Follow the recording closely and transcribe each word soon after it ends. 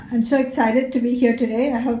I'm so excited to be here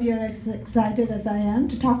today. I hope you're as excited as I am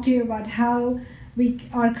to talk to you about how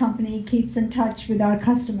our company keeps in touch with our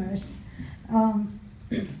customers.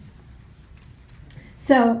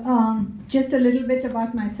 Just a little bit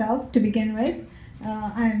about myself to begin with.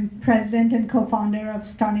 I'm president and co-founder of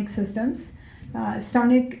Starnik Systems.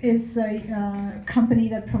 Starnik is a company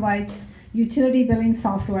that provides utility billing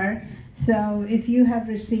software. So if you have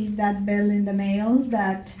received that bill in the mail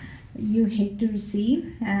that you hate to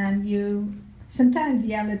receive, and you sometimes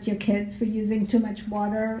yell at your kids for using too much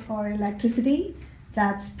water or electricity,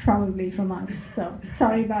 that's probably from us. So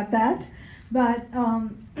sorry about that. But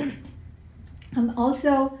I'm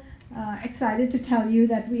also excited to tell you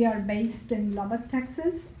that we are based in Lubbock,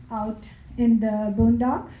 Texas, out in the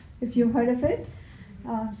boondocks, if you've heard of it.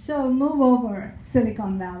 So move over,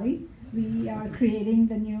 Silicon Valley. We are creating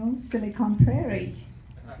the new Silicon Prairie.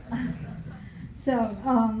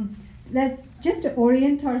 Let's just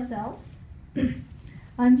orient ourselves.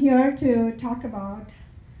 I'm here to talk about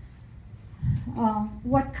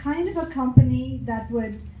what kind of a company that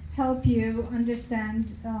would help you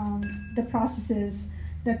understand the processes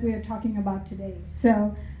that we are talking about today.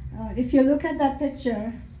 So if you look at that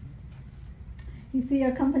picture, you see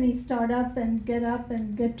a company start up and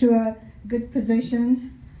get to a good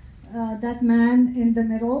position. That man in the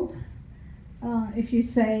middle, if you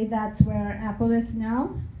say that's where Apple is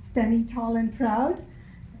now, standing tall and proud,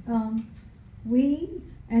 we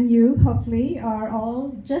and you hopefully are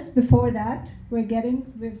all just before that. We've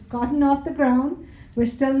gotten off the ground. We're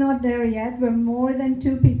still not there yet. We're more than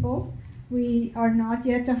 2 people. We are not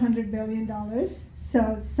yet $100 billion.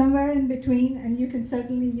 So somewhere in between, and you can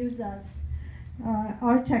certainly use us,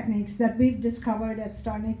 our techniques that we've discovered at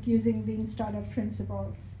Starnik using Lean Startup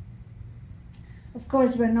principles. Of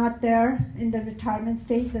course, we're not there in the retirement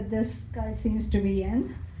stage that this guy seems to be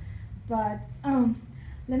in. But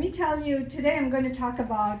let me tell you, today I'm going to talk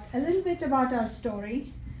about a little bit about our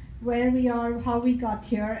story, where we are, how we got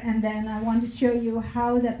here, and then I want to show you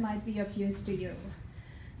how that might be of use to you.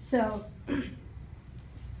 So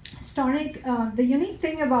Starnik, the unique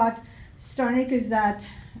thing about Starnik is that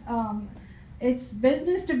it's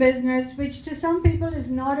business to business, which to some people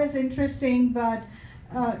is not as interesting, but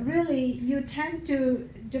really you tend to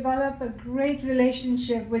develop a great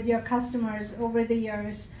relationship with your customers over the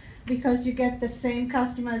years, because you get the same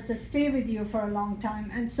customers that stay with you for a long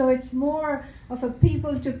time. And so it's more of a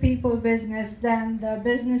people-to-people business than the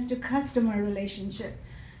business-to-customer relationship.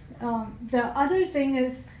 The other thing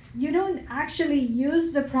is you don't actually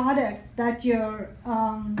use the product that you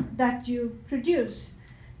produce.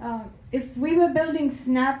 If we were building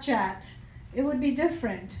Snapchat, it would be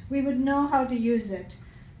different. We would know how to use it.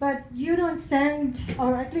 But you don't send,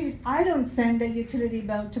 or at least I don't send a utility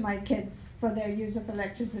bill to my kids for their use of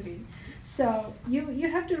electricity. So you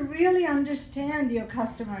have to really understand your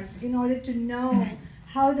customers in order to know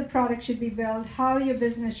how the product should be built, how your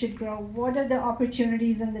business should grow, what are the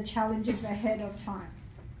opportunities and the challenges ahead of time.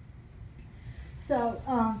 So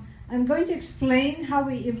I'm going to explain how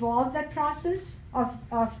we evolved that process of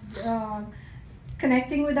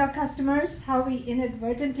connecting with our customers, how we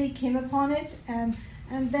inadvertently came upon it, and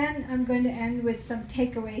then I'm going to end with some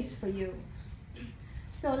takeaways for you.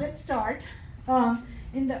 So let's start.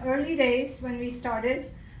 In the early days when we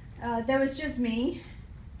started, there was just me.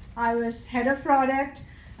 I was head of product,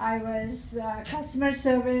 I was customer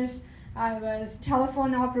service, I was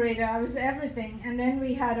telephone operator, I was everything. And then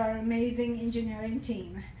we had our amazing engineering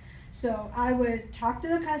team. So I would talk to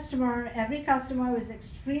the customer. Every customer was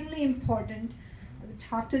extremely important.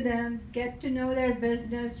 Talk to them, get to know their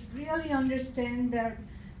business, really understand their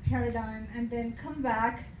paradigm, and then come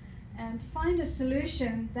back and find a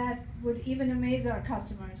solution that would even amaze our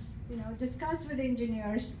customers. Discuss with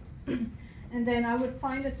engineers, and then I would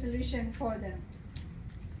find a solution for them.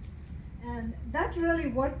 And that really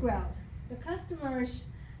worked well. The customers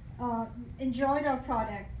enjoyed our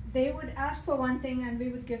product. They would ask for one thing, and we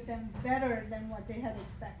would give them better than what they had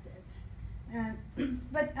expected.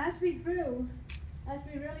 But as we grew, as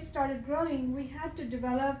we really started growing, we had to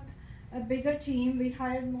develop a bigger team. We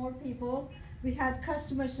hired more people. We had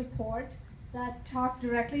customer support that talked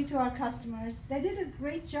directly to our customers. They did a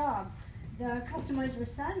great job. The customers were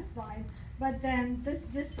satisfied, but then this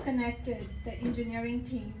disconnected the engineering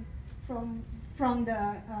team from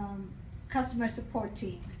the customer support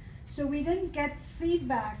team. So we didn't get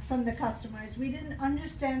feedback from the customers. We didn't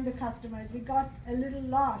understand the customers. We got a little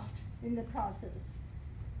lost in the process.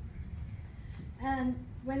 And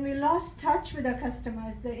when we lost touch with our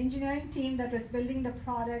customers, the engineering team that was building the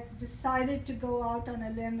product decided to go out on a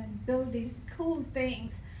limb and build these cool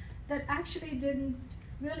things that actually didn't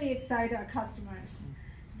really excite our customers.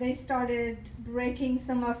 they started breaking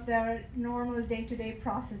some of their normal day-to-day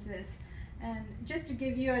processes. And just to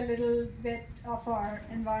give you a little bit of our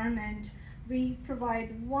environment, we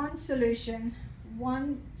provide one solution,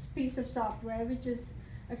 one piece of software, which is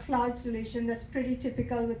a cloud solution that's pretty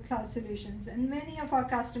typical with cloud solutions. And many of our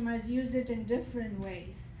customers use it in different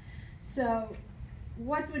ways. So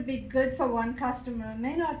what would be good for one customer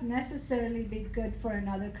may not necessarily be good for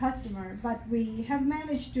another customer, but we have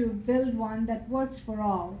managed to build one that works for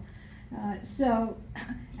all.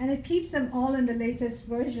 And it keeps them all in the latest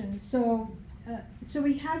version. So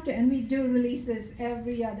we have to, and we do releases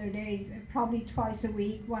every other day, probably twice a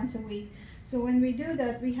week, once a week. So when we do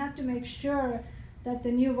that, we have to make sure that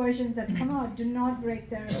the new versions that come out do not break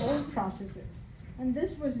their old processes. And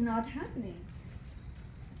this was not happening.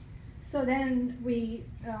 So then we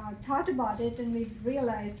thought about it, and we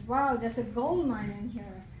realized, wow, there's a gold mine in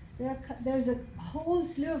here. There's a whole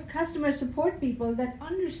slew of customer support people that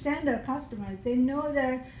understand our customers. They know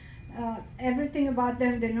their everything about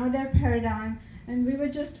them. They know their paradigm, and we were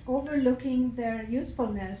just overlooking their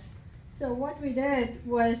usefulness. So what we did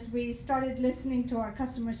was we started listening to our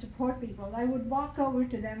customer support people. I would walk over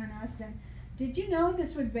to them and ask them, did you know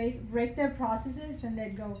this would break their processes? And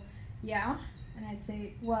they'd go, yeah. And I'd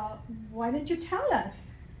say, well, why didn't you tell us?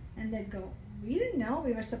 And they'd go, we didn't know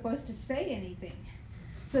we were supposed to say anything.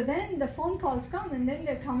 So then the phone calls come, and then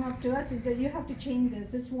they come up to us and say, you have to change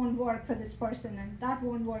this. This won't work for this person, and that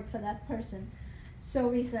won't work for that person. So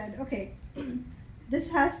we said, okay, this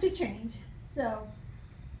has to change. So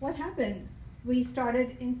what happened? We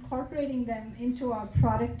started incorporating them into our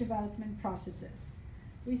product development processes.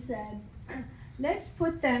 We said, let's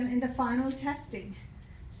put them in the final testing.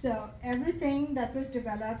 So everything that was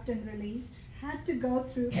developed and released had to go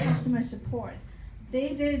through customer support.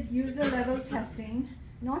 They did user-level testing,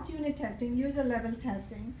 not unit testing, user-level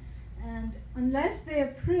testing, and unless they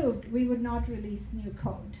approved, we would not release new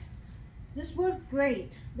code. This worked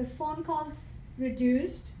great. The phone calls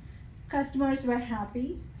reduced, customers were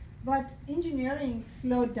happy, but engineering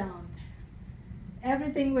slowed down.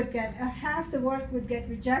 Everything would get, half the work would get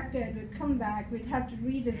rejected, would come back, we'd have to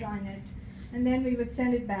redesign it, and then we would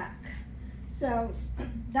send it back. So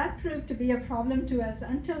that proved to be a problem to us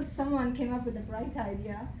until someone came up with a bright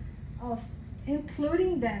idea of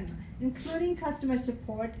including them, including customer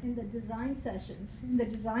support in the design sessions, in the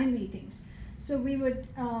design meetings. So we would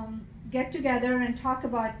get together and talk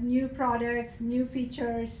about new products, new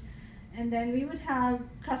features, and then we would have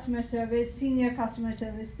customer service, senior customer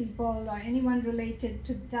service people, or anyone related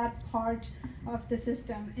to that part of the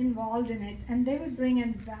system involved in it, and they would bring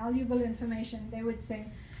in valuable information. They would say,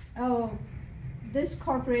 oh, this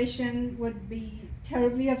corporation would be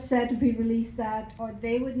terribly upset if we release that, or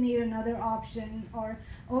they would need another option, or,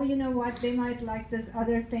 oh, you know what, they might like this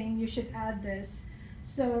other thing, you should add this.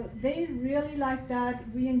 So they really liked that,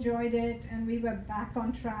 we enjoyed it, and we were back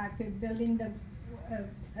on track with building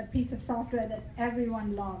a piece of software that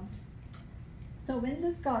everyone loved. So when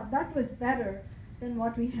this that was better than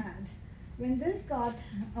what we had. When this got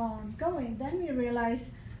going, then we realized,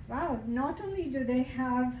 wow, not only do they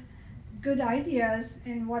have good ideas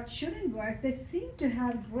in what shouldn't work, they seem to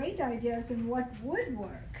have great ideas in what would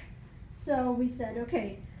work. So we said,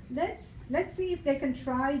 okay, let's see if they can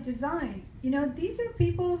try design. You know, these are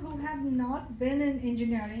people who have not been in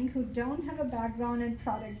engineering, who don't have a background in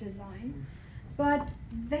product design, but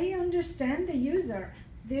they understand the user.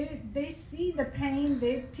 They see the pain,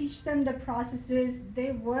 they teach them the processes,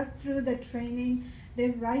 they work through the training,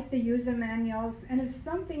 they write the user manuals, and if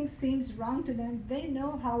something seems wrong to them, they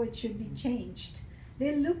know how it should be changed.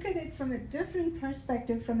 They look at it from a different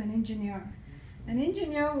perspective from an engineer. An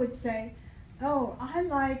engineer would say, oh,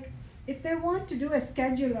 if they want to do a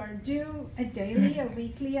scheduler, do a daily, a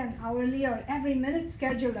weekly, an hourly, or every minute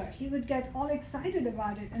scheduler. He would get all excited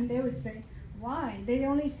about it, and they would say, why? They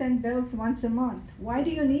only send bills once a month. Why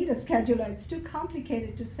do you need a scheduler? It's too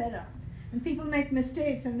complicated to set up. And people make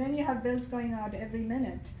mistakes, and then you have bills going out every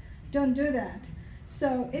minute. Don't do that.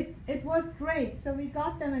 So it worked great. So we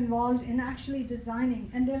got them involved in actually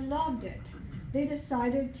designing, and they loved it. They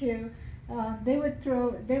decided to, they would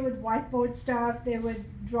whiteboard stuff, they would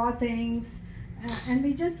draw things, and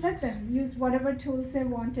we just let them use whatever tools they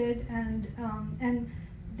wanted. And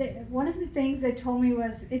one of the things they told me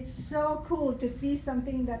was, it's so cool to see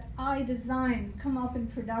something that I designed come up in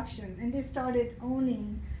production. And they started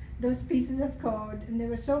owning those pieces of code, and they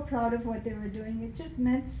were so proud of what they were doing. It just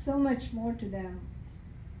meant so much more to them.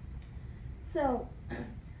 So,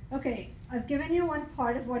 okay, I've given you one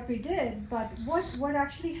part of what we did, but what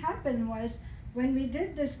actually happened was, when we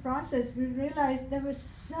did this process, we realized there was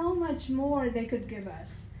so much more they could give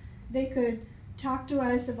us. They could talked to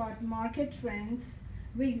us about market trends.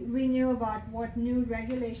 We knew about what new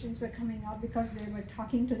regulations were coming out because they were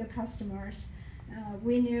talking to the customers.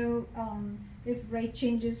 We knew if rate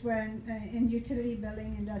changes were in utility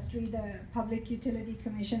billing industry, the Public Utility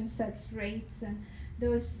Commission sets rates, and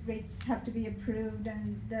those rates have to be approved,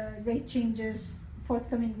 and the rate changes,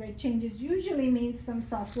 forthcoming rate changes usually means some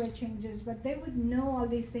software changes, but they would know all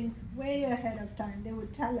these things way ahead of time. They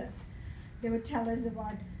would tell us. They would tell us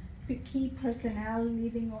about key personnel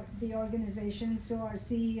leaving the organization, so our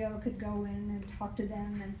CEO could go in and talk to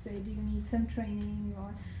them and say, do you need some training,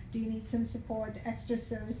 or do you need some support, extra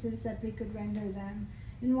services that we could render them.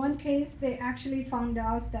 In one case, they actually found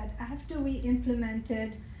out that after we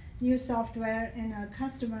implemented new software in a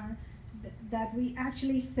customer, that we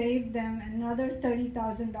actually saved them another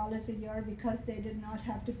 $30,000 a year because they did not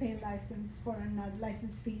have to pay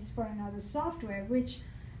license fees for another software, which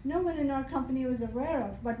no one in our company was aware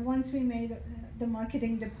of. But once we made the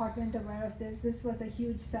marketing department aware of this, this was a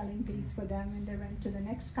huge selling piece for them, and they went to the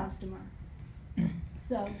next customer.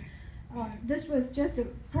 So this was just a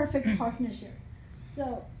perfect partnership.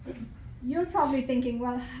 So you're probably thinking,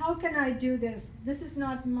 well, how can I do this? This is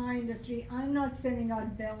not my industry. I'm not sending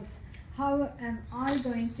out bills. How am I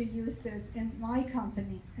going to use this in my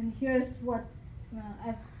company? And here's what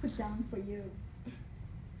I've put down for you.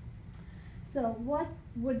 So what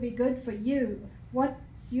would be good for you? What's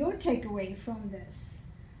your takeaway from this?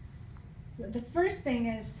 So the first thing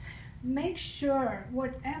is, make sure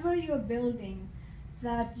whatever you're building,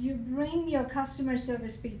 that you bring your customer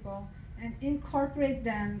service people and incorporate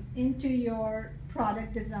them into your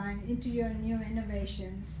product design, into your new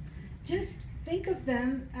innovations. Just think of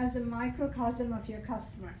them as a microcosm of your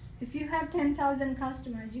customers. If you have 10,000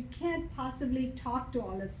 customers, you can't possibly talk to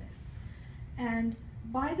all of them. And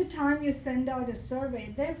by the time you send out a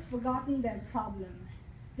survey, they've forgotten their problem.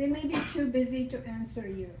 They may be too busy to answer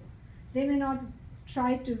you. They may not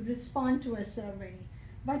try to respond to a survey.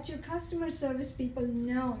 But your customer service people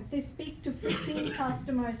know, if they speak to 15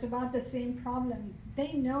 customers about the same problem,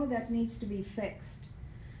 they know that needs to be fixed.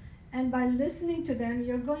 And by listening to them,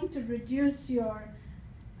 you're going to reduce your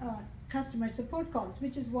customer support calls,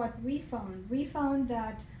 which is what we found. We found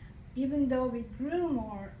that even though we grew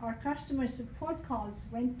more, our customer support calls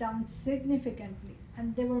went down significantly,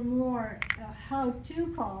 and they were more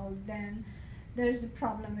how-to calls than there's a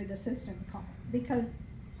problem with the system call, because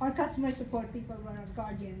our customer support people were our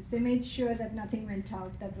guardians. They made sure that nothing went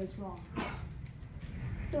out that was wrong.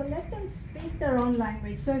 So let them speak their own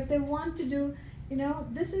language. So if they want to do,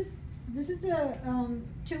 this is a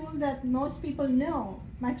tool that most people know,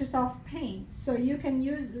 Microsoft Paint. So you can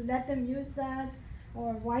let them use that,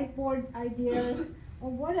 or whiteboard ideas, or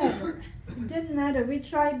whatever. It didn't matter. We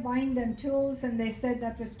tried buying them tools, and they said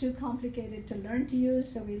that was too complicated to learn to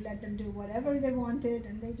use, so we let them do whatever they wanted,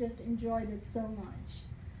 and they just enjoyed it so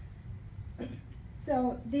much.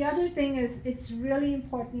 So the other thing is, it's really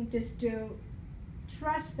important is to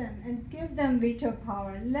trust them and give them veto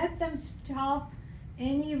power. Let them stop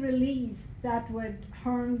any release that would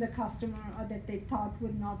harm the customer or that they thought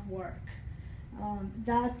would not work.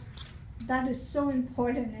 That is so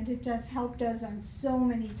important, and it has helped us on so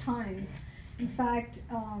many times. In fact,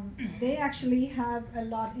 they actually have a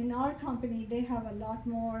lot, in our company, they have a lot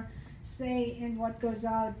more say in what goes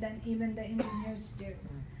out than even the engineers do.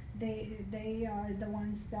 They are the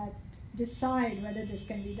ones that decide whether this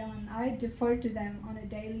can be done. I defer to them on a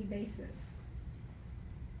daily basis.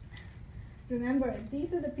 Remember,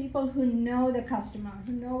 these are the people who know the customer,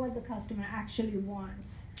 who know what the customer actually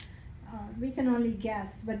wants. We can only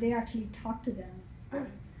guess, but they actually talk to them.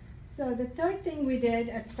 So the third thing we did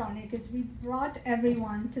at Stonic is we brought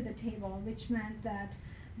everyone to the table, which meant that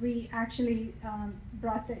we actually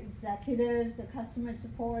brought the executives, the customer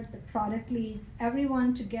support, the product leads,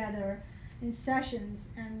 everyone together in sessions,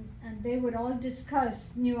 and they would all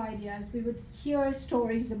discuss new ideas. We would hear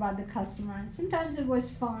stories about the customer, and sometimes it was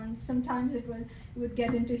fun, sometimes it would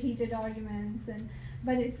get into heated arguments,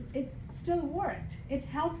 but it still worked. It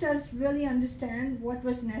helped us really understand what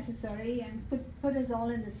was necessary and put us all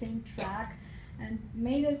in the same track, and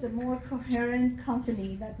made us a more coherent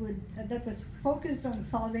company that was focused on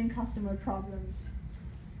solving customer problems.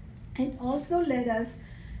 It also led us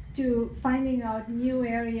to finding out new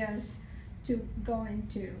areas to go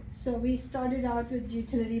into. So we started out with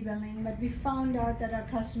utility billing, but we found out that our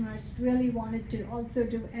customers really wanted to also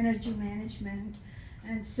do energy management.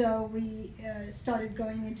 And so we started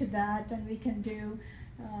going into that, and we can do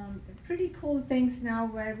pretty cool things now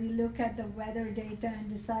where we look at the weather data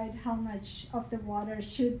and decide how much of the water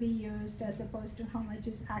should be used as opposed to how much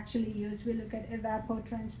is actually used. We look at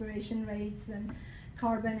evapotranspiration rates and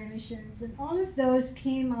carbon emissions, and all of those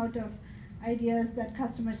came out of ideas that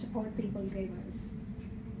customer support people gave us.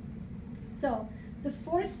 So the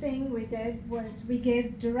fourth thing we did was we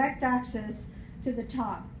gave direct access to the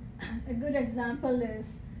top. A good example is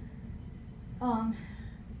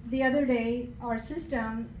the other day, our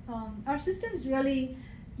system's really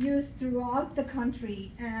used throughout the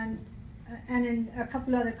country and in a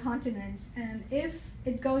couple other continents. And if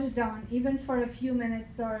it goes down, even for a few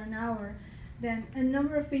minutes or an hour, then a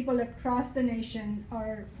number of people across the nation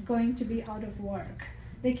are going to be out of work.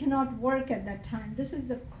 They cannot work at that time. This is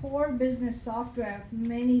the core business software of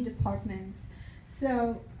many departments.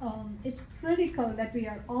 So it's critical that we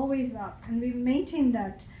are always up, and we maintain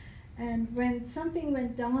that. And when something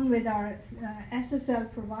went down with our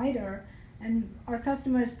SSL provider, and our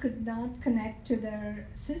customers could not connect to their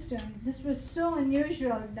system, this was so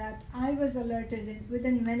unusual that I was alerted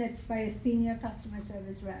within minutes by a senior customer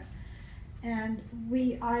service rep. And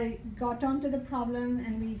I got onto the problem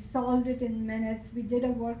and we solved it in minutes. We did a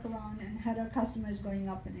workaround and had our customers going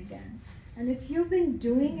up and again. And if you've been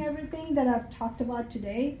doing everything that I've talked about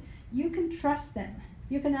today, you can trust them.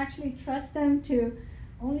 You can actually trust them to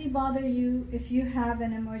only bother you if you have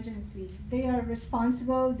an emergency. They are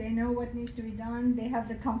responsible, they know what needs to be done, they have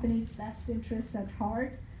the company's best interests at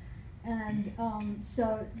heart. And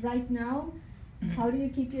so right now, how do you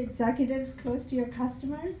keep your executives close to your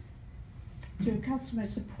customers? Through customer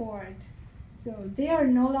support. So they are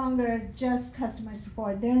no longer just customer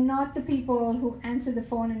support. They're not the people who answer the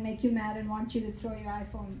phone and make you mad and want you to throw your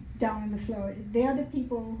iPhone down on the floor. They are the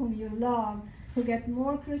people whom you love, who get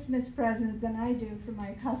more Christmas presents than I do from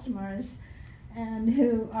my customers, and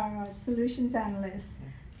who are our solutions analysts.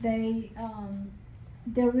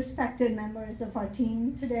 They're respected members of our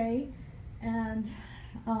team today, and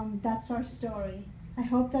that's our story. I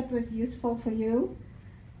hope that was useful for you.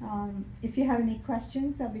 If you have any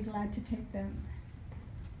questions, I'll be glad to take them.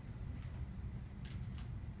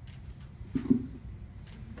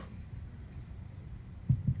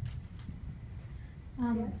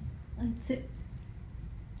 Yes.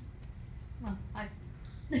 Well, hi.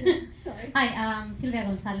 Sorry. Hi, Silvia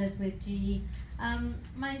Gonzalez with GE.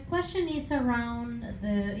 My question is around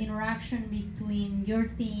the interaction between your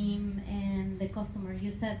team and the customer.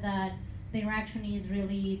 You said that the interaction is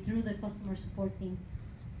really through the customer support team.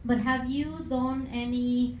 But have you done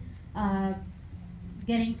any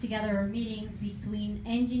getting together or meetings between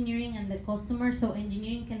engineering and the customer, so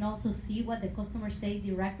engineering can also see what the customer say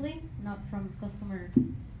directly, not from customer?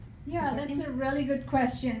 Yeah, that's a really good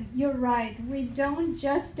question. You're right. We don't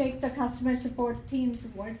just take the customer support team's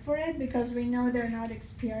word for it, because we know they're not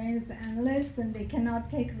experienced analysts and they cannot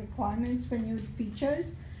take requirements for new features.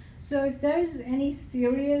 So if there's any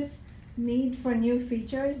serious need for new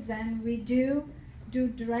features, then we do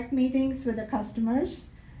direct meetings with the customers.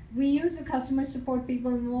 We use the customer support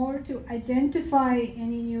people more to identify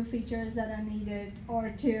any new features that are needed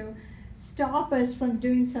or to stop us from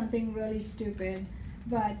doing something really stupid.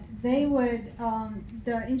 But they would,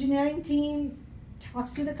 the engineering team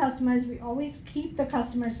talks to the customers. We always keep the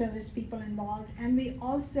customer service people involved, and we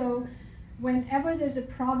also, whenever there's a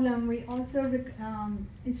problem, we also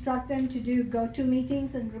instruct them to do go-to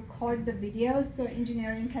meetings and record the videos so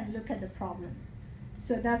engineering can look at the problem.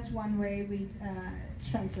 So that's one way we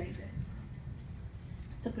translate it.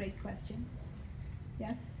 It's a great question.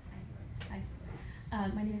 Yes? Hi.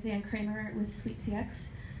 My name is Ann Kramer with SweetCX.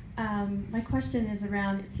 My question is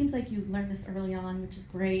around, it seems like you learned this early on, which is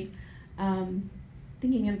great.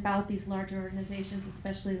 Thinking about these larger organizations,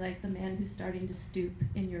 especially like the man who's starting to stoop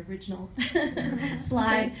in your original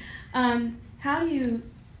slide.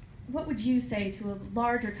 What would you say to a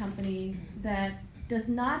larger company that does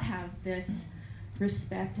not have this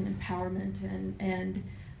respect and empowerment and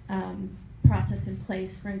process in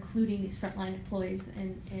place for including these frontline employees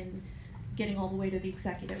and getting all the way to the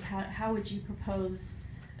executive? How would you propose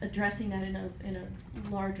addressing that in a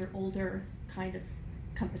larger, older kind of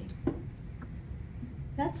company?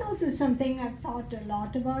 That's also something I've thought a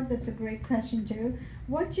lot about. That's a great question too.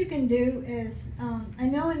 What you can do is, I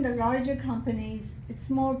know in the larger companies,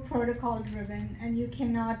 it's more protocol driven and you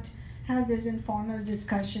cannot have this informal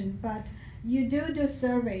discussion, but you do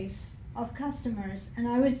surveys of customers, and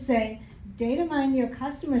I would say data mine your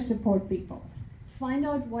customer support people. Find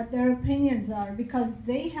out what their opinions are, because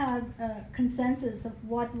they have a consensus of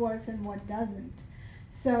what works and what doesn't.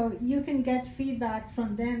 So you can get feedback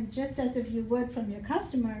from them just as if you would from your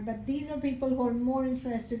customer, but these are people who are more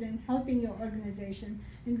interested in helping your organization,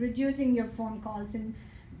 in reducing your phone calls, and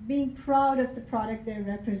being proud of the product they're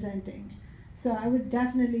representing. So I would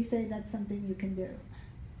definitely say that's something you can do.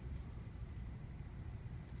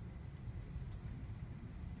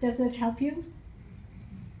 Does it help you?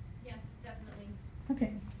 Yes, definitely.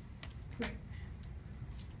 Okay, great.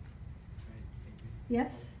 Right, thank you.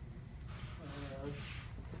 Yes?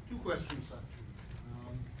 Two questions actually.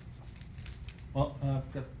 Well,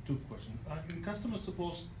 I've got two questions. In customer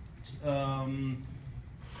support,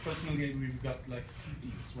 personally, we've got like two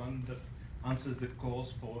teams. One that answers the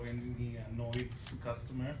calls for any annoyed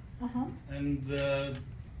customer, Uh-huh. and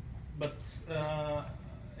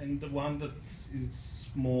and the one that is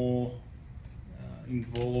more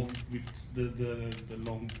involved with the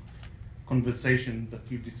long conversation that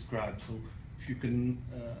you described. So if you can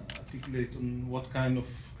articulate on what kind of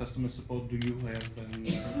customer support do you have,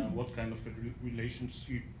 and what kind of a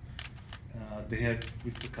relationship they have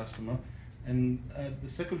with the customer. And the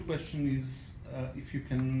second question is if you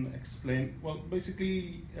can explain, well,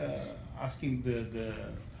 basically asking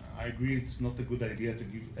I agree it's not a good idea to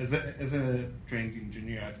give, as a trained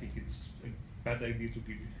engineer, I think it's a bad idea to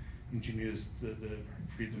give engineers the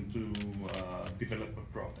freedom to develop a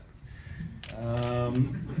product.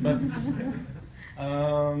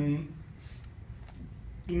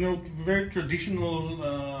 You know, very traditional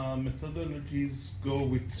methodologies go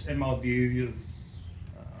with MRD as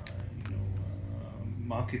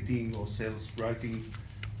marketing or sales, writing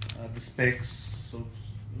the specs, so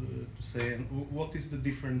to say. And what is the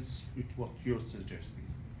difference with what you're suggesting?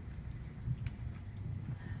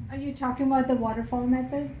 Are you talking about the waterfall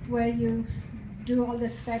method, where you do all the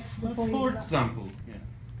specs before you? For example,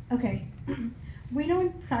 yeah. Okay. We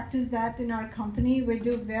don't practice that in our company. We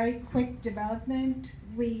do very quick development.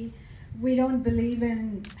 We don't believe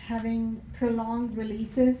in having prolonged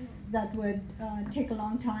releases that would take a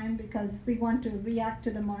long time, because we want to react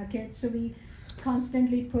to the market. So we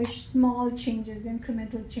constantly push small changes,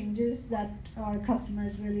 incremental changes that our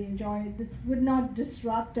customers really enjoy. This would not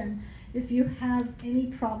disrupt, and if you have any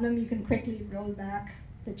problem, you can quickly roll back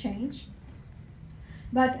the change.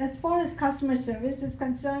 But as far as customer service is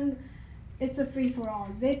concerned, it's a free-for-all.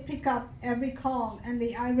 They pick up every call, and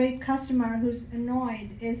the irate customer who's annoyed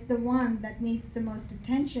is the one that needs the most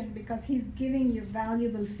attention, because he's giving you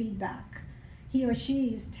valuable feedback. He or she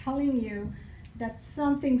is telling you that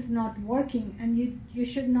something's not working, and you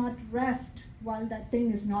should not rest while that thing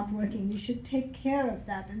is not working. You should take care of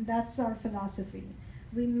that, and that's our philosophy.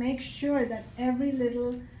 We make sure that every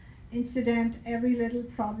little incident, every little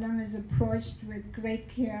problem is approached with great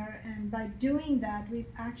care, and by doing that,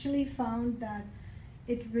 we've actually found that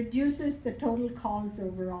it reduces the total calls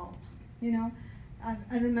overall. You know,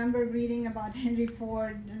 I remember reading about Henry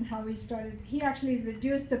Ford and how he actually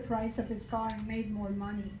reduced the price of his car and made more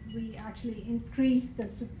money. We actually increased the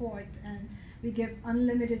support, and we give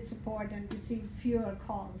unlimited support and receive fewer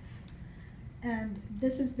calls. And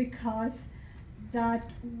this is because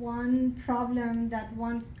that one problem that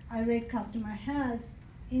one irate customer has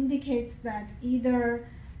indicates that either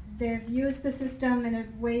they've used the system in a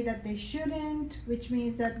way that they shouldn't, which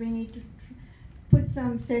means that we need to put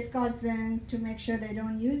some safeguards in to make sure they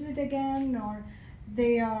don't use it again, or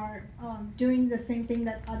they are doing the same thing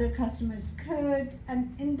that other customers could.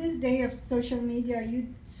 And in this day of social media, you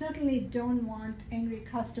certainly don't want angry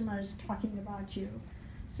customers talking about you.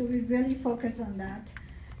 So we really focus on that.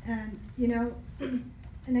 And you know,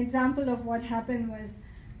 an example of what happened was,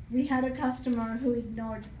 we had a customer who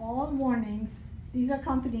ignored all warnings. These are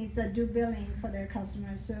companies that do billing for their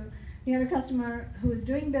customers. So we had a customer who was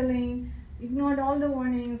doing billing, ignored all the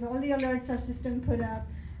warnings, all the alerts our system put up,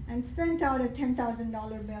 and sent out a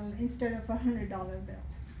 $10,000 bill instead of a $100 bill.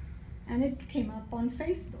 And it came up on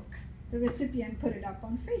Facebook. The recipient put it up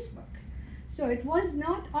on Facebook. So it was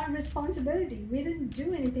not our responsibility. We didn't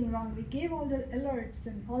do anything wrong. We gave all the alerts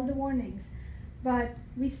and all the warnings. But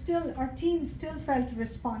our team still felt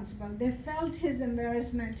responsible. They felt his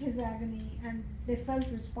embarrassment, his agony, and they felt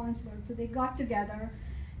responsible. So they got together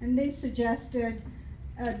and they suggested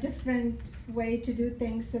a different way to do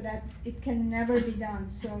things so that it can never be done.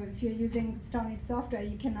 So if you're using Stonic software,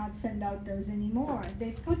 you cannot send out those anymore.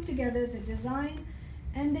 They put together the design,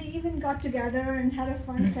 and they even got together and had a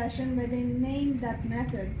fun session where they named that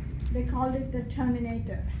method. They called it the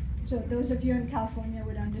Terminator. So those of you in California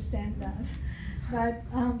would understand that. But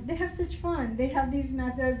they have such fun. They have these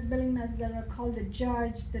methods, billing methods, that are called the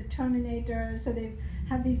Judge, the Terminator. So they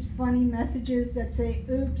have these funny messages that say,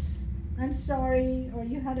 oops, I'm sorry, or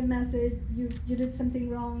you had a message, you did something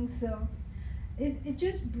wrong. So it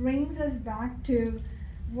just brings us back to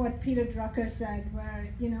what Peter Drucker said,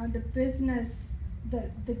 where the business,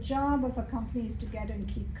 the job of a company is to get and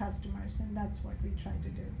keep customers, and that's what we try to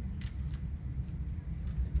do.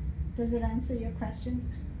 Does it answer your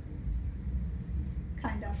question?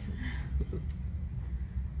 Kind of.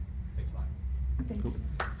 Thanks a lot. Thank you.